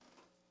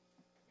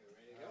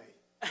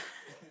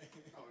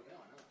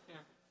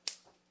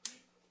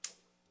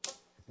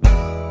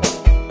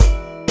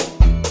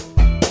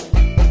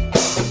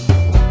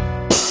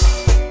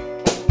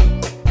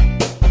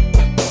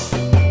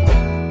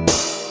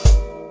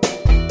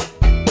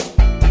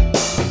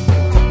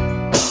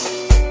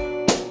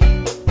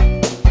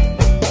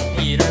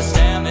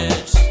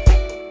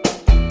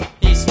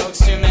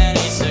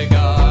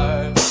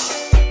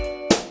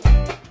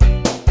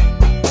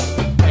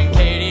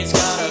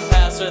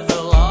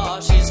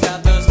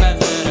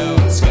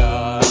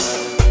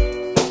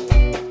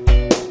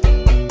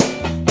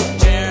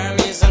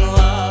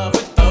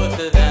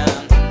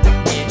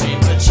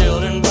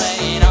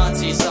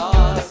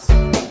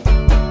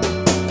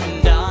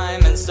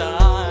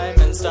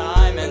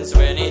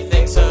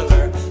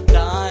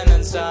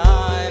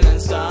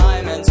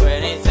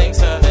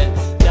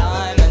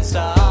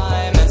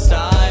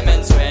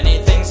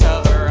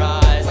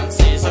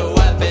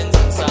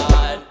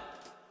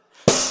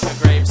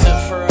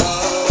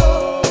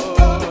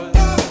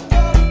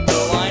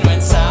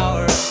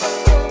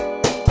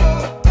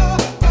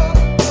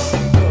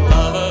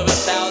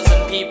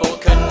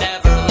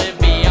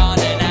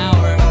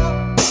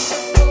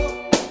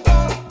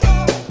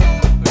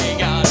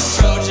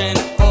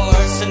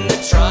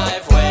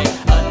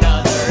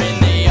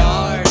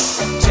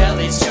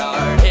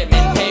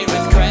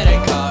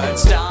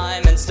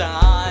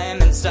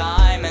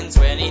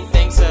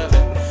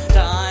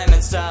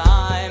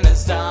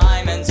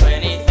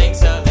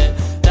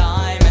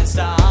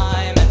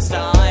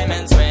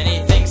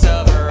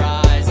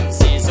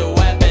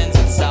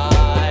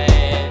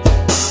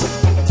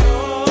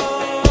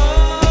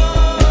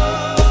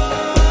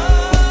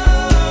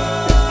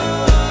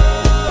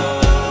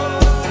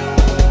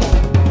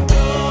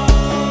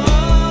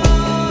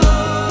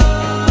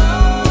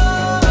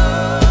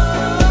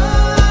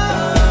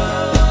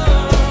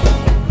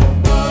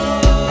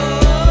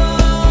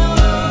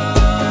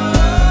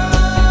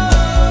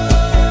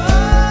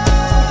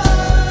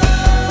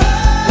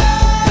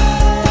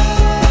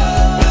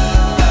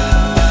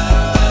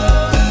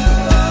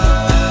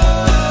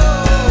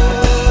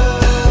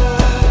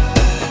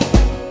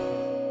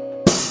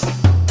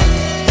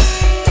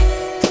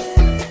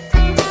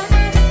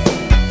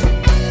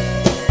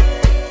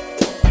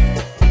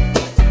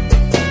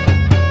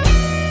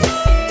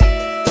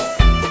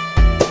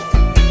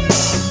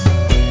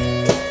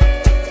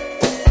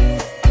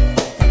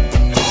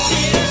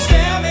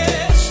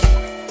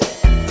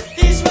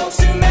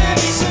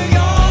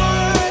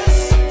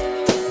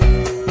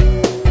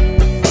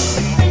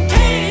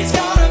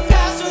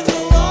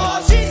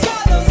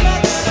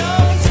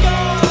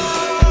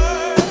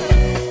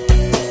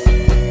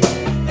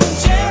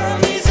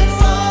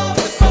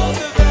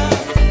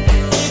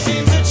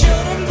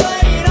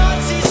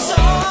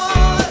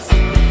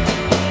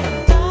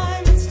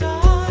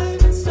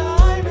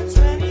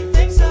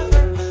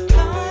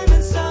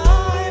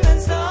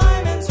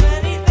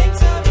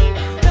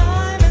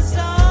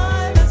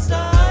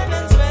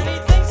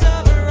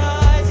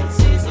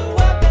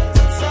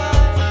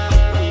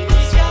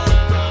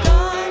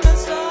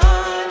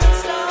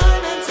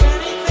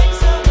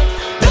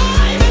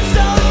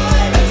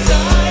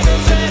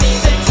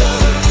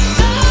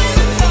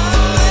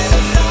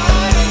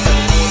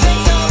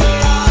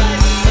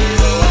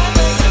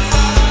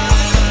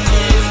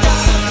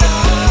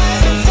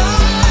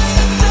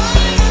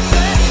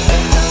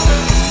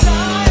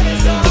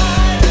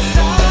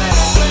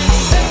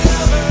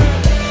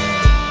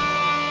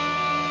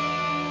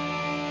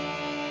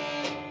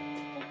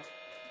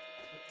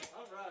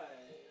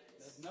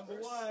Number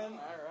one.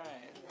 All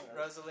right.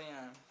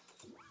 Rosalina.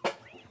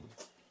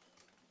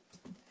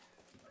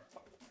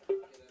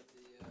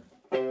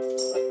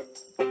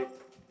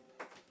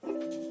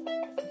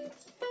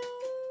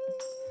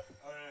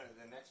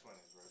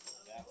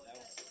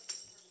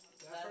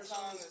 That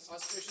song is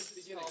Auspicious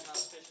Beginning.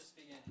 Auspicious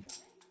Beginning.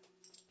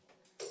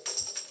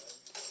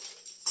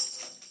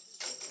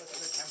 What's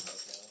the tempo,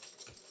 Taylor?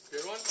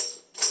 Good one?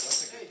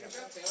 What's a Hey, good good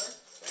tempo? job, Taylor.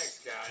 Thanks,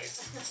 guys.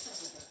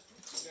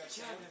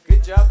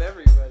 Good job,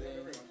 everybody.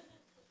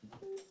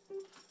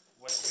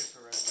 What's good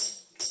for wrestling?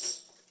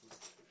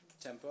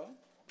 Tempo.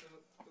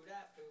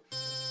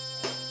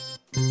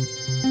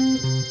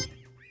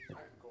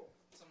 Alright, cool.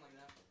 Something like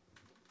that.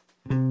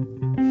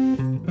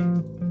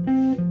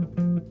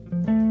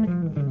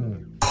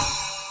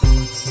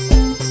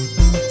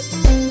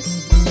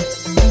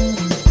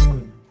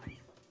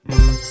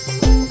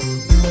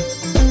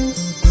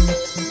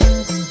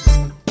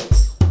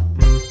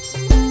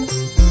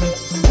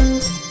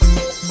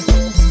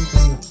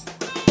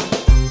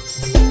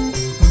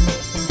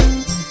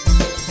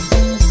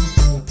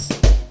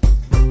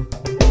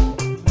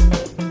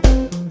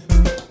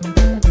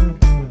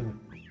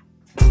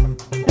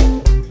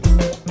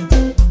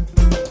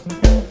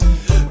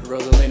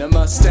 Rosalina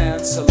must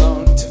dance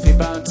alone to feet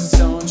bound to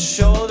stone.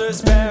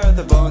 Shoulders bare,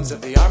 the bones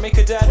of the army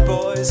cadet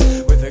boys.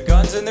 With their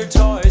guns and their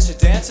toys, she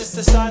dances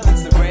to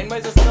silence the brain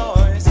waves of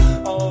noise.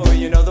 Oh,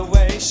 you know the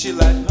way she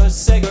let her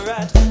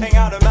cigarette hang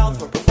out her mouth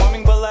for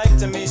performing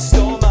ballectomy.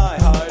 Stole my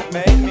heart,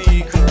 made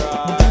me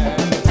cry.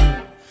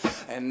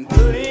 And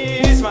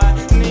please, my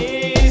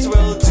knees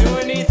will do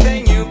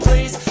anything you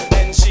please.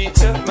 And she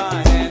took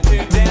my hand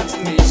to dance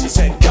with me. She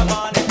said, come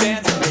on and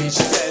dance with me.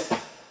 She said,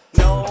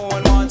 no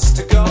one wants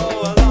to go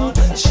alone.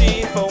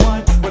 She, for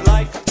one, would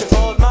like to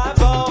fold my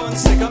bones,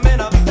 stick them in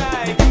a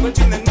bag in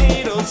between the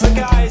needles, the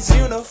guy's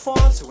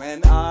uniforms.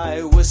 When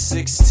I was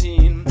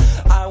 16,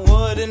 I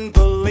wouldn't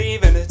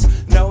believe in it.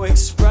 No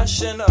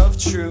expression of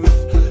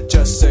truth,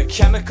 just a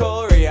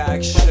chemical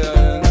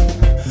reaction.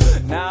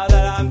 Now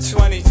that I'm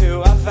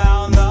 22, I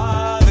found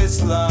love.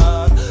 It's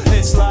love.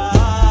 It's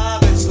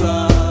love. It's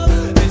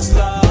love. It's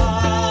love.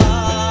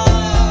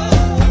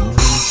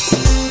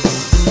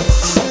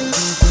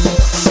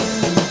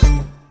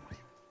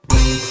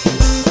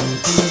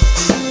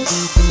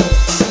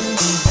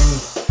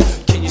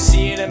 Can you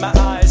see it in my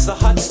eyes? The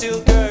hot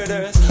steel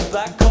girders,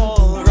 black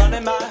coal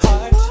running my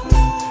heart.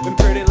 And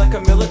pretty like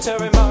a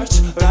military march,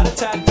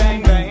 rat-a-tat,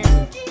 bang, bang.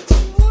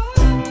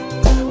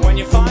 When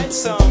you find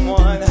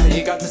someone,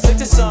 you got to stick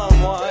to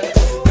someone.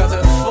 Got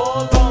to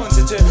fold bones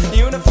into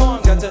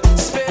uniform, got to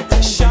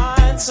spit,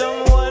 shine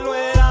someone.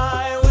 When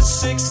I was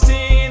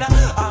 16,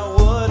 I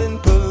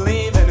wouldn't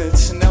believe in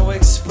it. No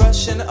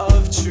expression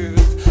of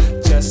truth,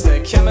 just a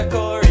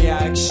chemical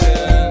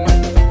reaction.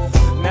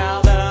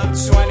 Now that I'm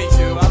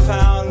 22, I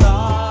found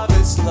love.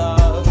 It's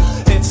love.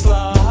 It's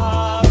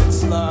love.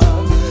 It's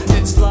love.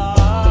 It's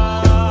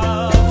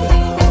love.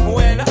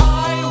 When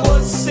I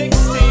was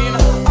 16,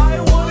 I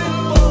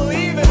wouldn't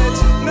believe in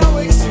it. No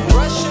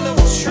expression of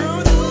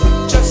truth,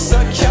 just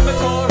a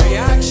chemical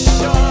reaction.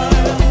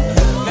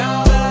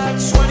 Now that I'm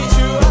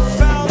 22, I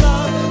found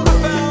love. I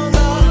found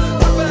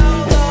love. I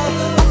found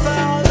love. I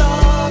found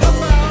love. I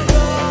found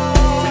love.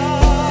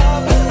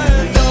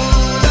 And no, no, no,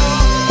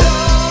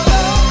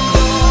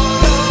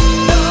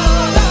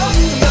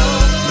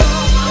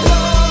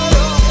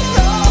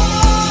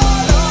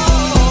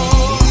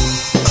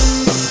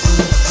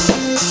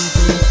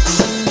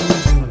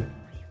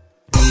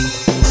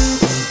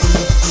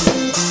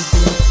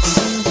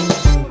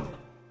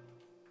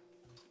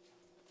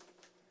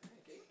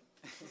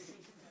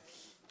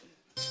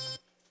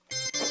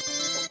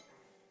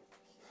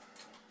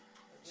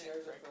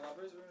 Chairs are for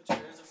lovers.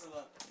 Chairs are for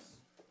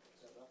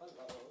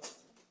lovers.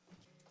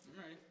 All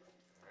right.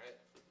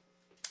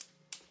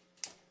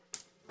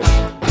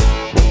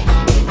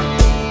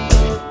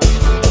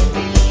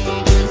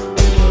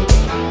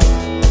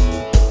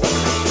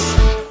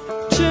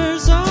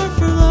 Chairs are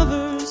for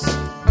lovers,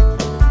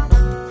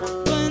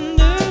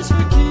 blenders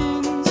for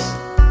kings,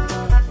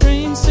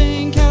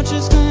 rain-stained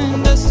couches,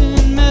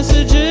 clandestine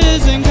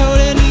messages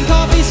encoded in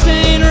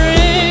coffee-stained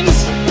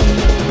rings,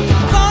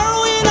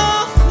 borrowing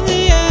off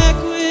the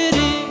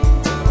equity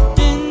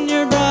in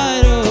your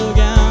bridal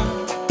gown.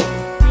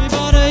 We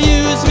bought a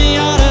used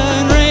Miata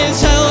and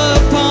raised hell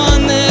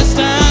upon this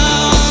town.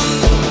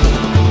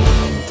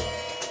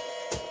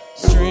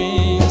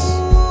 Streams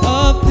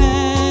of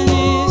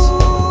pennies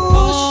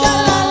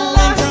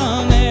falling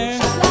from air.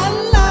 Oh,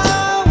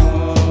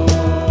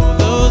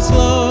 those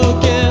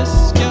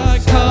locusts got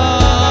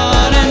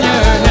caught in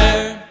your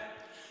hair.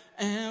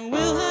 And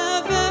we'll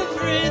have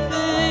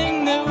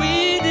everything that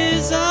we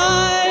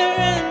desire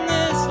in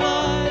this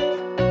life,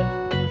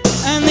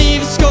 and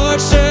leave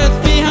scorched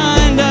earth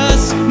behind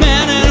us,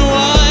 man and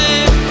wife.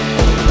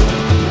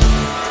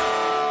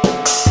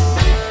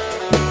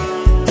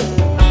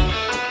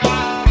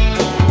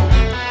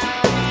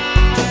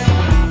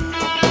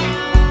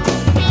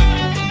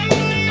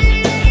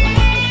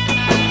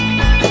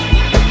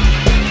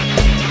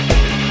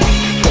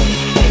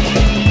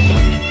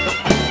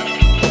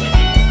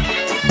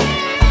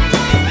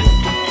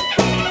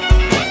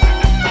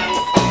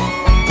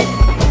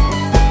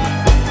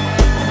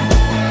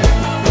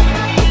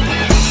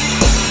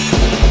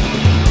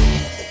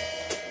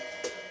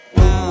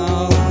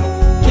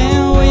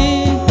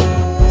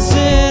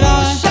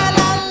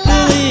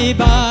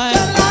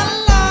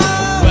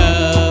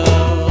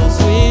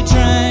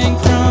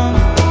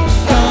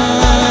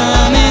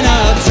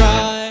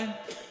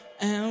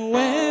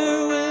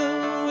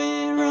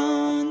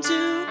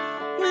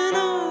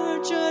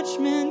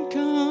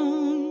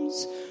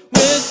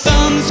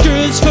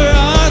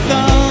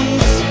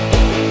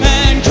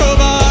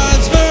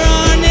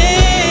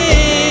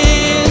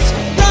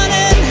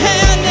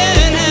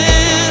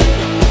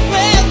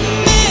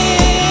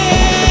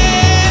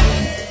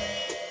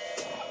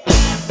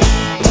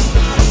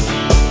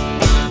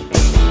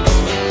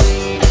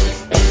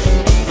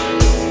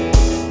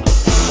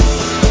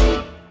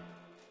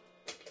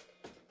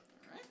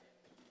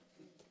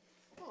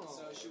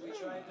 Should we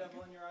try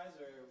Devil in Your Eyes,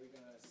 or are we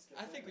gonna skip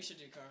I it? think we should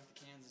do Car with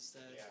the Cans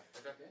instead. Yeah.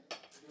 Okay.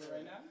 Do it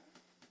right now?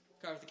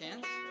 Car with the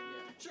Cans?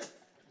 Yeah. Sure.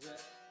 Is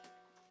that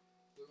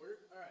the order?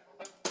 Alright.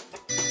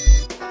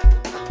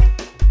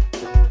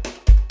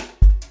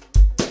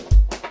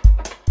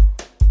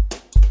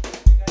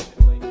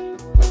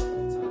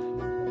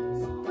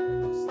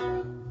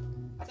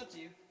 It's up to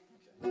you.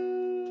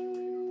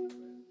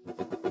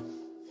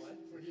 What?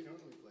 Where do you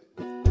normally play?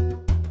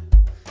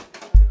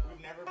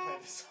 We've never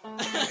played this song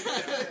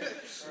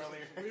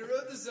earlier. We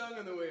wrote the song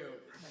on the way over.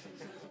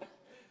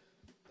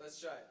 Let's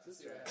try it. Let's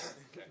see what happens.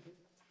 Okay.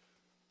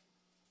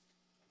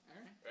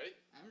 Alright. Ready?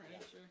 I'm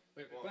ready, sure.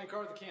 Wait, we're playing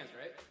Car with the Cans,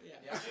 right? Yeah.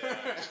 Yeah.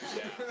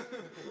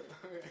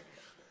 Okay.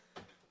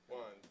 1,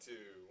 2,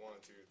 1,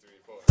 2, 3,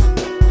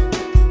 4.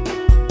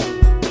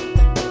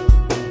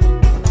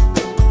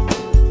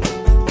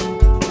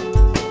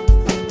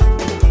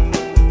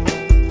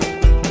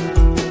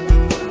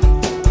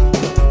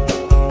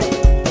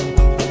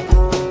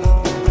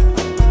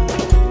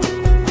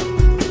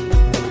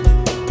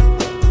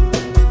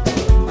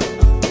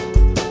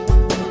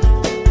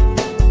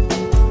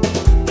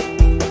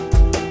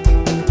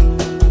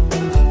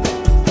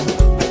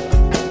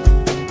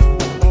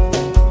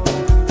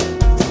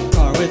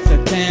 Car with the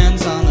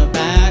cans on the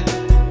back.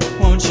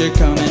 Won't you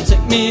come and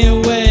take me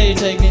away?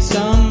 Take me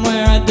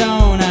somewhere I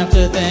don't have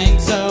to think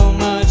so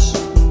much.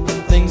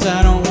 Things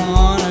I don't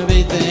wanna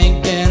be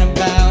thinking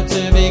about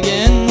to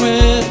begin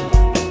with.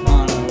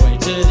 On our way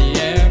to the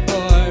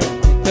airport,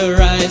 take the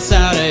rice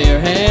out of your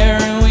hair,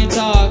 and we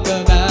talk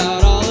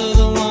about all of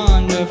the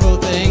wonderful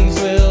things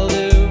we'll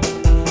do.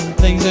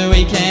 Things that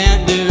we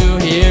can't do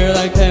here,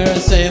 like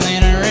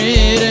parasailing and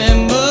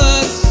reading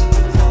books.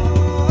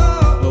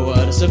 But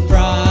what a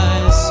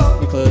surprise,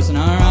 we're closing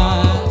our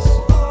eyes.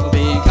 We'll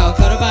be in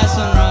Calcutta by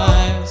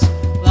sunrise,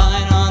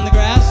 lying on the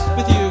grass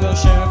with you. Go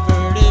share a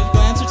furtive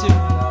glance or two.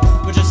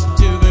 We're just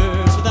two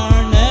birds with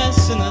our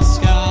nests in the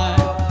sky.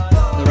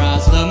 The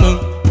rise of the moon,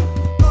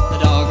 the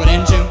dogwood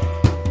in June.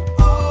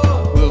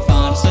 We'll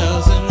find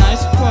ourselves a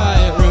nice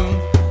quiet room.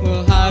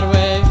 We'll hide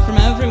away from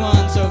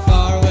everyone so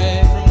far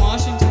away from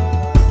Washington.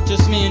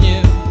 Just me and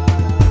you.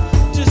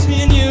 Just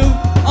me and you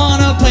on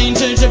a plane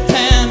to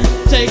Japan.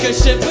 Take a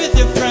ship with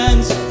your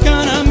friends.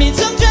 Gonna meet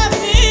some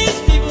Japanese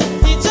people.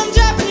 Eat some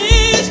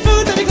Japanese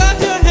food. Maybe clap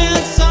your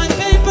hands. Sign the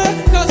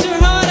paper. Cross your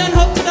heart and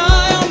hope to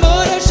die on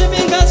board a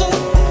shipping vessel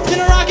in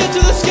a rocket to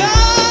the sky.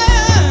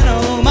 And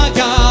oh my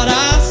God,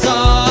 I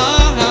saw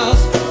a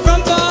house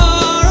from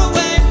far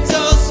away, so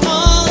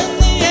small in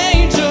the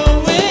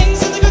angel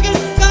wings and the crooked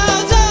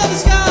clouds of the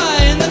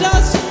sky and the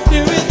dust.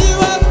 Here with you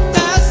up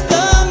past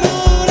the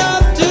moon,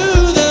 up to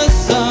the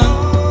sun.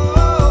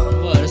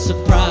 What a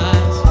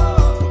surprise,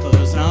 we're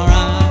closing our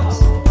eyes.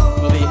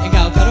 We'll be in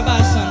Calcutta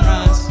by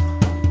sunrise,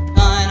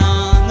 lying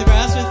on the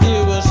grass with you.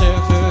 We'll share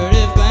a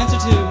furtive glance or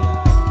two.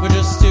 We're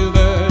just two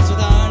birds with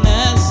our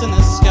nests in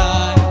the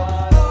sky.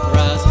 The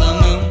rise of the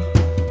moon,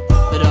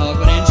 the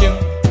dogwood in June.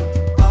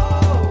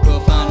 We'll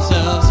find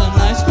ourselves a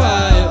nice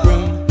quiet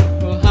room.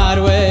 We'll hide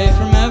away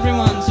from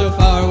everyone so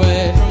far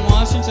away from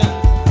Washington.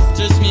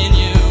 Just me and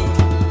you.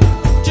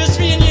 Just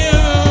me and you.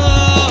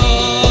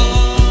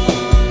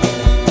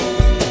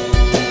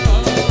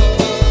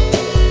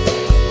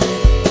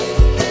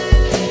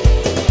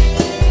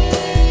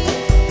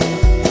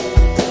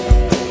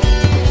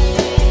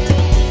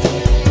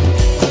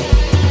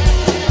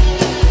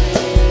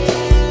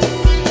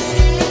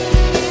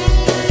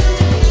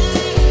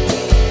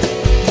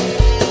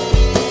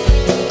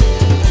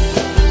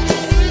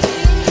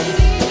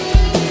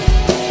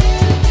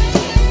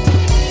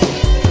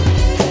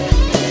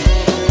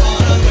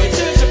 On our way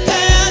to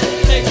Japan,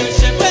 take your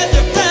ship with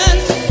your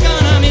friends.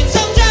 Gonna meet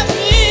some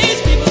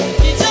Japanese people,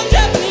 eat some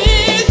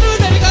Japanese food.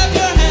 Maybe clap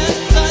your hands,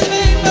 sign the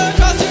paper,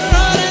 cross your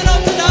heart and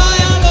hope to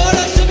die on board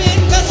a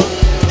shipping vessel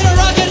in a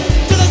rocket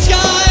to the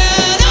sky.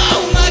 And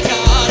oh my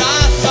God,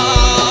 I saw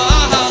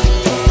a house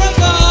from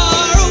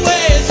far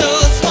away, so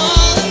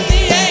small in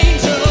the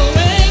angel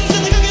wings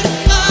and the crooked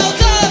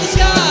clouds of the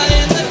sky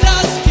and the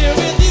dust. Here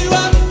with you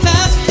up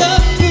past the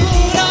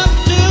moon, up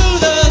to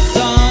the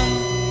sun.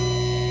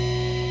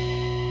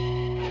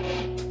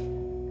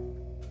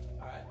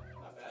 Alright,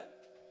 not bad.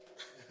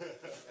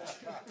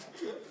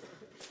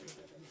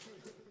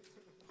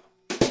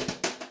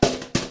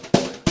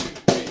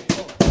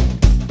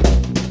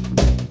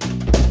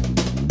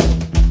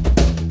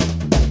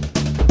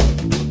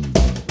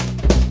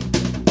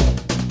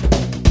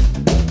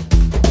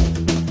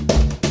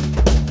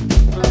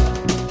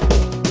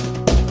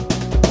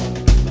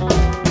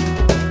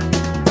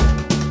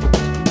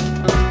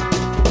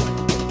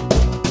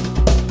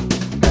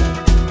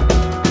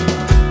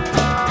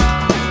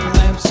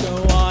 Lamps go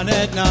on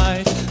at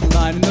night,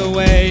 lighting the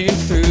way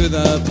through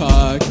the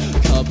park.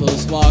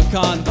 Couples walk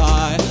on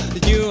by,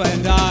 you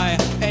and I,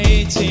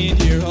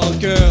 18-year-old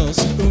girls.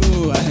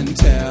 Ooh, and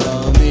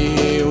tell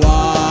me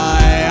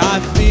why I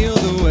feel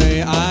the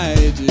way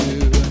I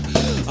do.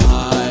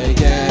 I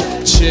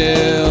get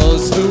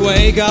chills the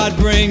way God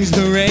brings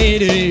the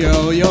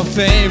radio, your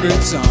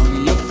favorite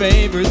song, your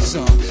favorite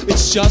song.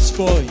 It's just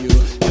for you,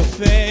 your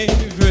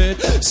favorite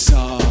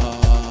song.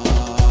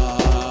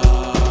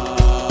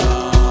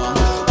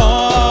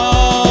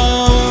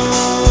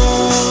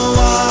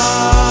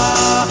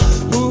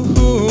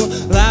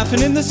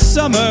 Laughing in the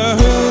summer,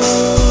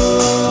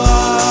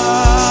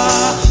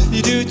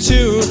 you do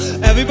too.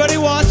 Everybody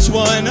wants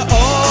one.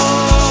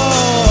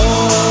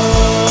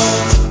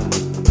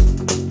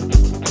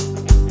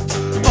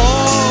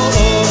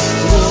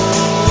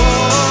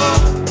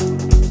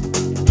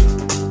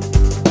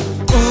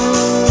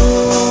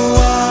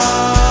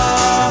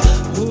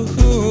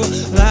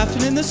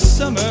 Laughing in the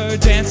summer,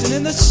 dancing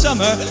in the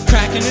summer,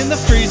 cracking in the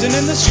freezing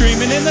in the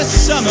screaming in the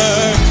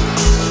summer.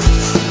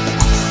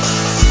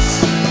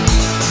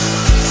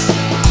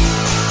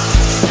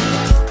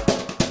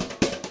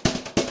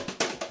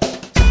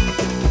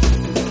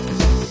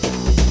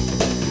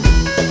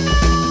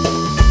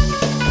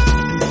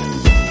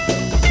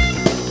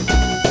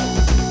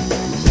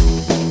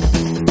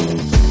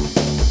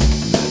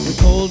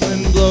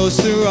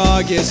 Through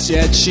August,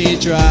 yet she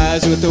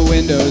drives with the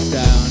windows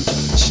down.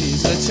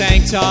 She's the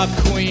tank top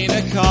queen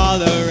of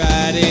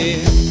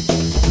Colorado.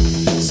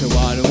 So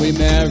why don't we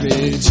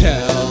marry?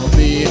 Tell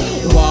me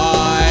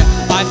why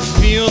I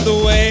feel the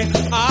way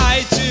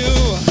I do.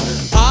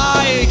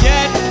 I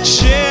get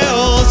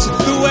chills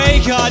the way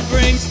God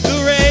brings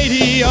the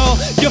radio.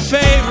 Your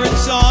favorite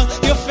song,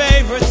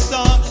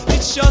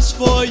 it's just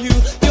for you.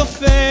 Your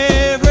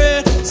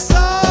favorite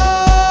song.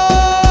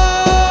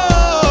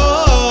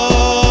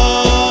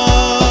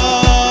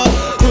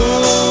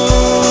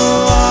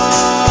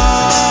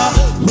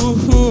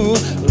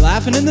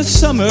 Laughing in the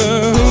summer,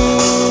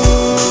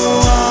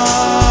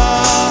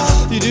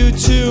 you do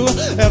too.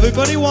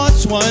 Everybody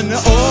wants one.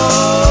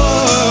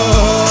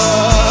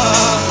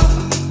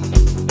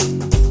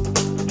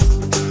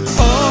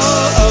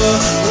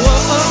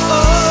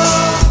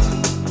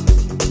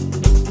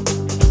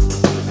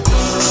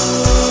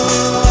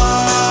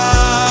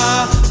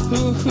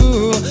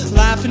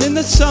 Laughing in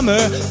the summer,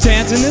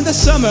 dancing in the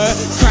summer,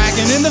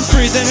 cracking in the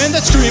freezing and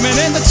the screaming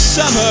in the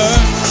summer.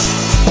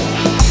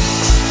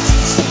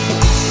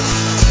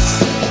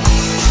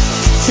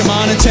 Come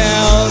on and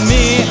tell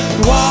me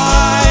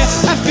why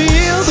I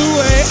feel the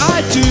way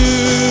I do.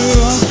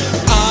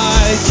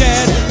 I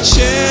get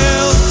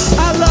chills.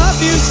 I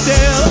love you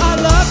still. I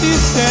love you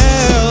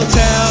still.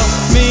 Tell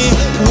me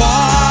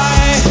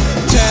why.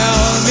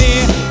 Tell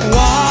me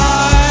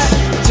why.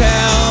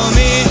 Tell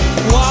me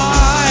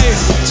why.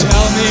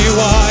 Tell me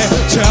why.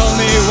 Tell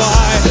me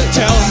why.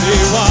 Tell me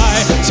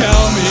why.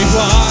 Tell me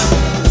why.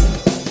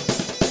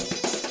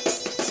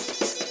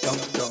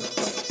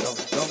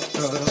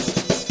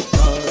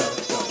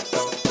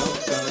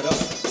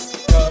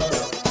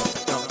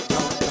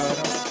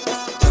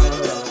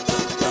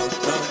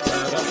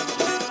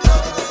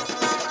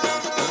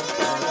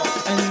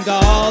 And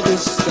all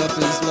this stuff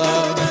is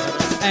love.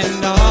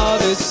 And all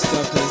this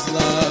stuff is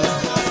love.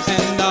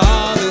 And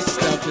all this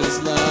stuff is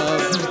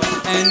love.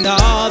 And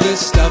all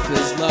this stuff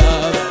is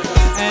love.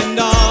 And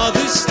all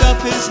this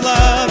stuff is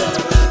love.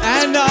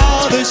 And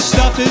all this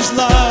stuff is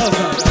love.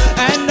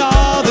 And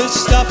all this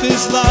stuff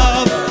is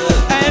love.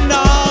 And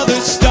all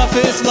this stuff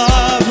is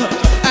love.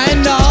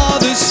 And all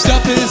this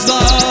stuff is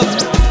love.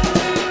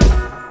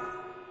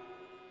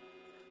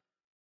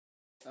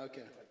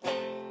 Okay.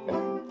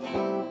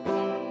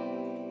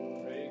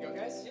 Ready to go,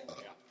 guys? Yeah.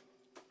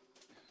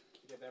 You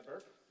get that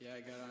burp? Yeah,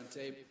 I got it on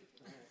tape.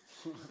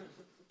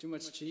 Too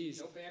much cheese.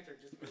 No banter,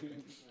 just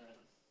burping. All right.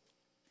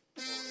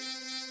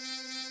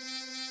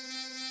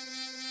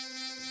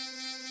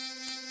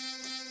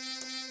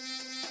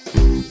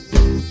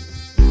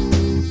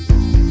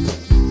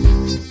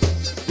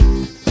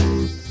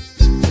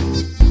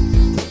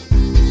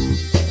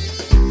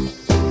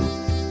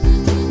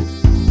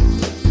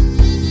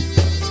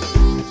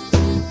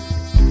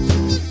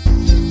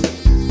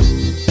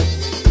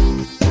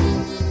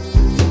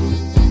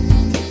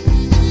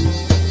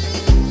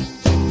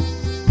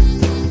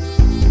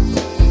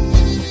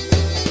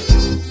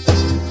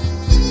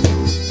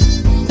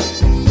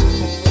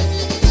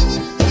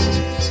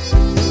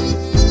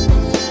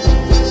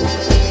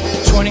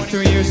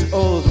 23 years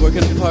old,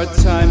 working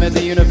part-time at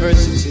the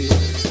university.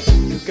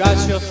 You got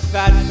your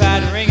fat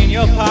ring in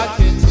your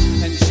pocket,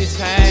 and she's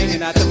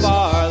hanging at the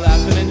bar,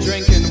 laughing and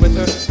drinking with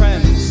her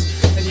friends.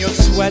 And you're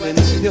sweating,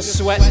 and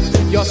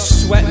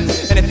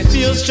it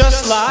feels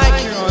just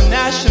like you're on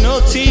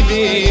national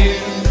TV.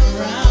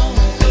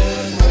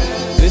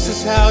 This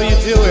is how you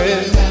do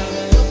it.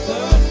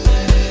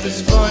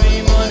 There's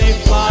funny money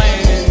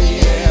flying in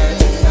the air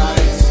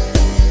tonight.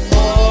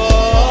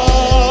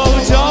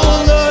 Oh,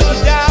 don't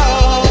look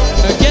down.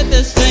 Get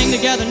this thing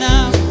together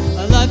now.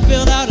 A life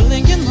built out of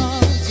Lincoln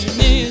Logs. Your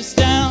knees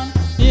down,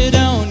 you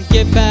don't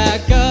get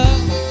back up.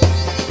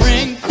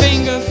 Ring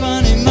finger,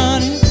 funny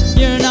money.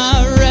 You're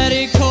not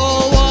ready,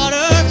 cold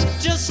water.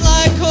 Just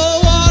like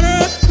cold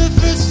water. The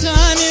first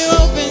time you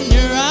open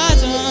your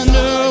eyes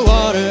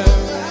underwater.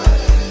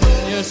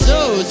 You're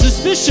so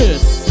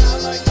suspicious.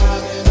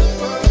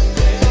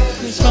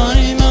 There's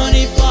funny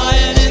money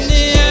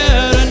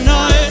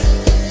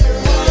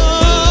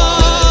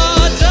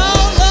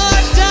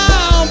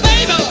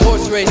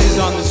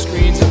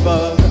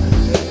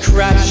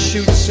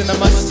shoots in the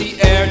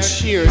musty air,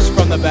 cheers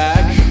from the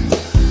back.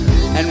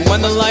 And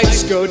when the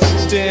lights go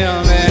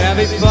dim and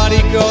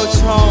everybody goes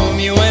home,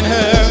 you and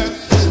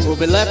her will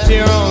be left to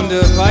your own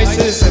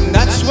devices. And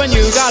that's when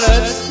you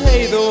gotta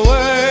say the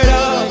word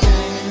out.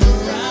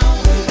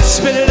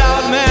 Spit it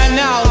out, man,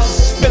 now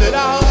spit it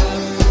out.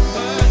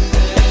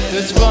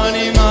 There's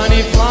funny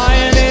money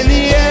flying in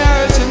the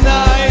air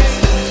tonight.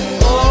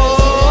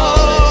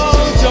 Oh,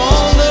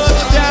 don't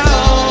look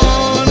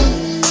down.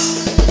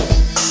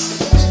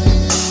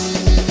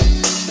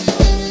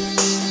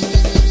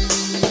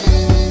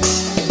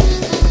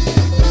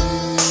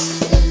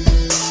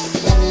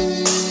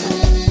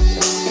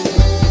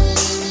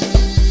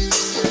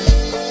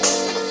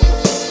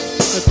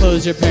 The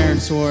clothes your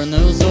parents wore in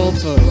those old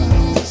photo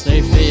albums,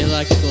 they feel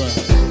like a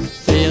glove,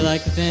 feel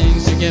like the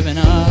things you're giving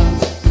up.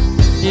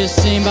 You're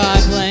seen by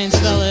planes,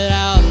 spell it